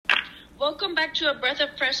Welcome back to A Breath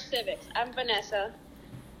of Fresh Civics. I'm Vanessa.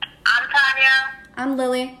 I'm Tanya. I'm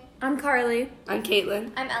Lily. I'm Carly. I'm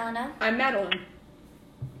Caitlin. I'm Elena. I'm Madeline.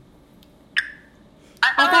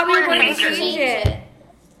 I thought we were going to change it.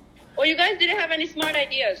 Well, you guys didn't have any smart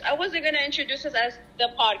ideas. I wasn't going to introduce us as the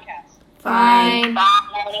podcast. Fine.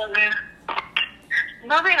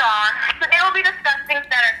 Moving on. Today we'll be discussing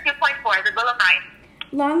Standard 2.4, the Bill of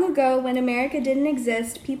Rights. Long ago, when America didn't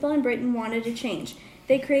exist, people in Britain wanted a change.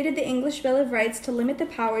 They created the English Bill of Rights to limit the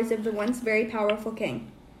powers of the once very powerful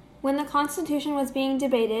king. When the Constitution was being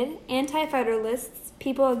debated, anti-federalists,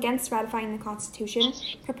 people against ratifying the Constitution,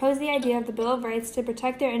 proposed the idea of the Bill of Rights to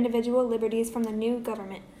protect their individual liberties from the new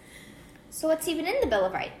government. So what's even in the Bill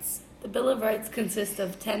of Rights? The Bill of Rights consists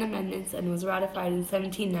of 10 amendments and was ratified in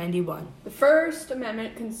 1791. The First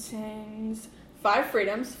Amendment contains 5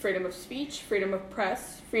 freedoms: freedom of speech, freedom of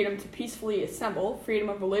press, freedom to peacefully assemble, freedom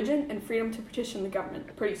of religion, and freedom to petition the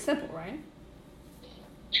government. Pretty simple, right?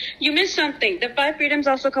 You missed something. The 5 freedoms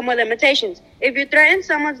also come with limitations. If you threaten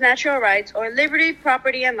someone's natural rights or liberty,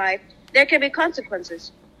 property, and life, there can be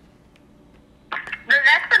consequences. The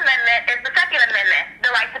next amendment is the Second Amendment, the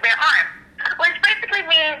right to bear arms, which basically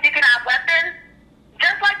means you can have weapons.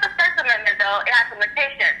 Just like the First Amendment, though, it has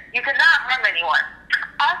limitations. You cannot harm anyone.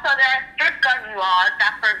 Also, there are strict gun laws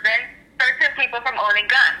that prevent certain people from owning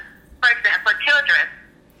guns. For example, children.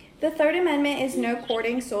 The Third Amendment is no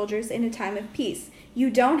courting soldiers in a time of peace.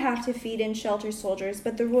 You don't have to feed and shelter soldiers,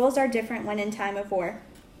 but the rules are different when in time of war.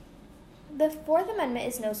 The Fourth Amendment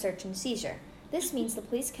is no search and seizure. This means the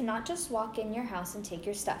police cannot just walk in your house and take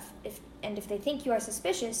your stuff. If they think you are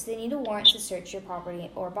suspicious, they need a warrant to search your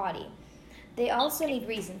property or body. They also need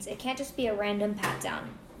reasons. It can't just be a random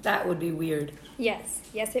pat-down. That would be weird. Yes,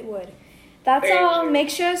 it would. That's all. Make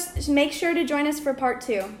sure to join us for part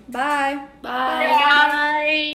 2. Bye. Bye. Bye.